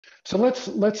So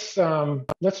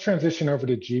let's transition over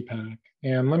to GPAC,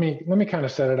 and let me kind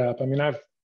of set it up. I mean,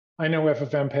 I know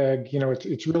FFmpeg. You know,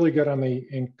 it's really good on the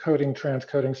encoding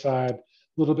transcoding side, a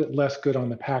little bit less good on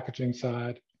the packaging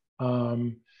side.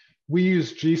 Um, we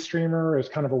use GStreamer as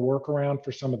kind of a workaround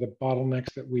for some of the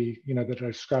bottlenecks that that I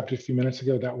described a few minutes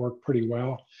ago that work pretty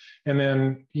well. And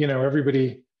then,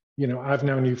 everybody, I've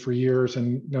known you for years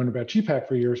and known about GPAC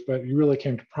for years, but you really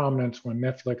came to prominence when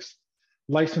Netflix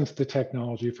licensed the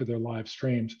technology for their live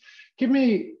streams. Give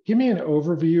me an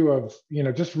overview of,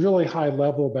 just really high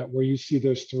level about where you see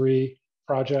those three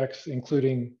projects,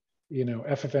 including,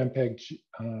 FFmpeg,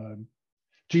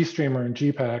 GStreamer, and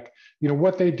GPAC.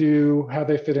 What they do, how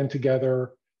they fit in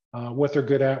together, what they're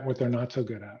good at, what they're not so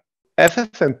good at.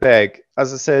 FFmpeg,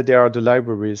 as I said, there are the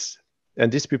libraries,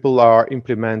 and these people are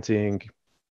implementing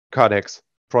codecs,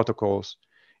 protocols.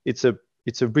 It's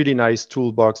a really nice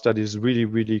toolbox that is really,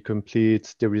 really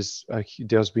complete. There's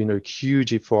been a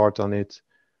huge effort on it.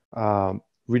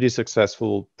 Really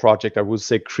successful project. I would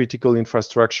say critical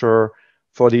infrastructure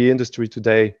for the industry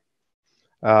today.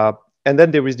 And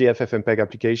then there is the FFmpeg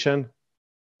application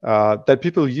that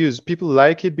people use. People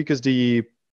like it because the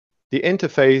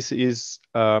interface is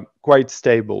quite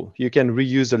stable. You can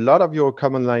reuse a lot of your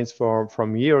command lines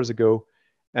from years ago,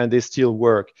 and they still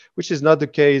work, which is not the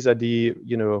case at the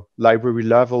library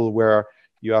level, where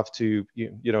you have to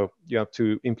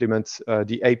implement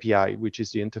the API, which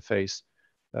is the interface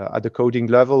at the coding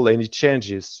level, and it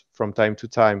changes from time to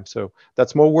time. So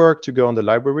that's more work to go on the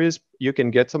libraries. You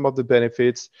can get some of the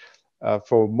benefits.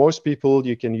 For most people,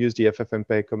 you can use the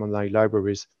FFmpeg command line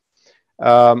libraries.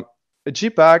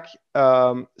 GPAC,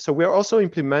 so we're also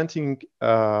implementing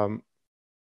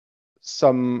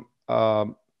some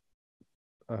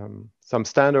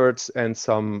standards and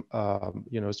some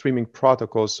streaming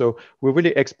protocols. So we're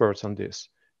really experts on this: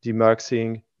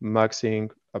 demuxing,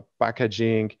 muxing,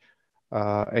 packaging,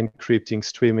 encrypting,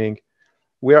 streaming.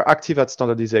 We are active at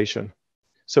standardization.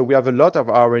 So we have a lot of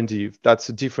R&D. That's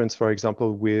the difference, for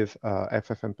example, with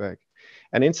FFmpeg.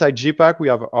 And inside GPAC, we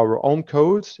have our own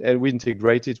code, and we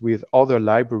integrate it with other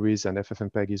libraries, and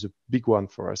FFmpeg is a big one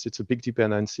for us. It's a big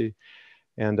dependency.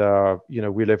 And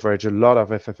we leverage a lot of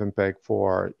FFmpeg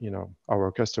for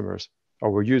our customers,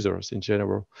 our users in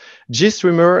general.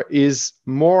 GStreamer is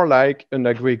more like an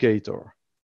aggregator.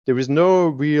 There is no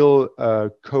real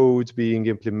code being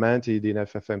implemented in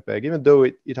FFmpeg, even though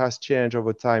it has changed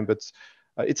over time. But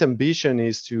its ambition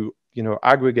is to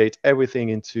aggregate everything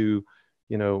into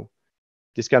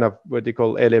this kind of what they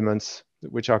call elements,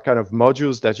 which are kind of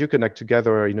modules that you connect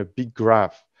together in a big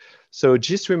graph. So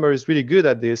GStreamer is really good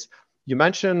at this. You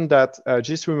mentioned that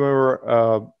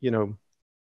GStreamer,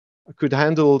 could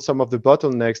handle some of the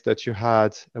bottlenecks that you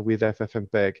had with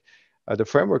FFmpeg. The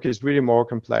framework is really more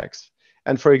complex.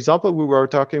 And for example, we were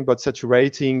talking about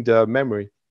saturating the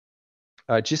memory.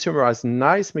 GStreamer has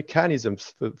nice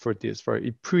mechanisms for this.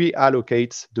 It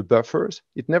pre-allocates the buffers.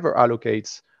 It never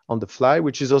allocates on the fly,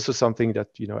 which is also something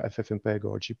that FFmpeg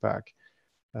or GPAC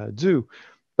do.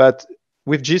 But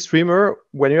with GStreamer,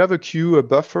 when you have a queue, a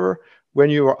buffer, when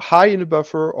you are high in the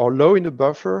buffer or low in the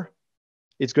buffer,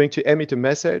 it's going to emit a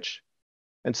message.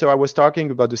 And so I was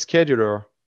talking about the scheduler.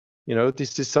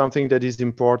 This is something that is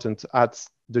important. At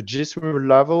the GStreamer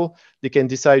level, they can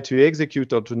decide to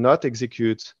execute or to not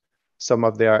execute some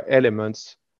of their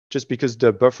elements just because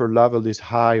the buffer level is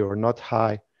high or not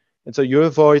high. And so you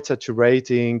avoid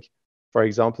saturating, for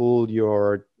example,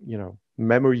 your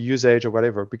memory usage or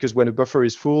whatever, because when a buffer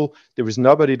is full, there is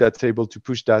nobody that's able to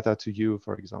push data to you,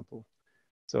 for example.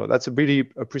 So that's a really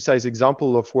precise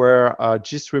example of where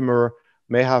GStreamer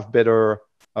may have better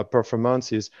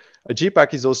performances.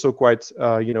 GPAC is also quite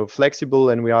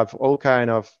flexible, and we have all kind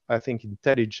of, I think,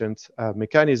 intelligent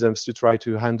mechanisms to try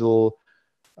to handle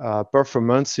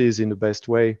performances in the best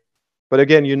way. But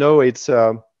again,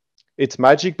 it's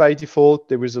magic by default.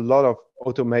 There is a lot of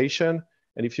automation,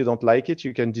 and if you don't like it,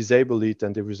 you can disable it,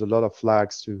 and there is a lot of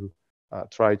flags to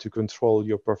try to control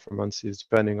your performances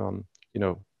depending on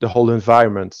the whole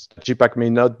environment that GPAC may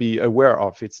not be aware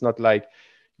of. It's not like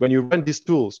when you run these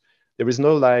tools, there is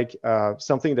no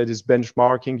something that is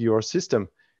benchmarking your system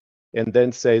and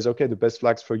then says, okay, the best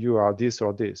flags for you are this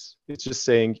or this. It's just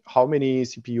saying, how many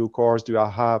CPU cores do I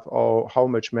have, or how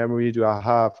much memory do I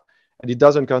have? And it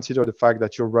doesn't consider the fact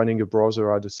that you're running a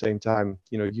browser at the same time,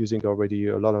 using already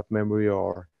a lot of memory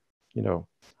or,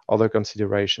 other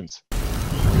considerations.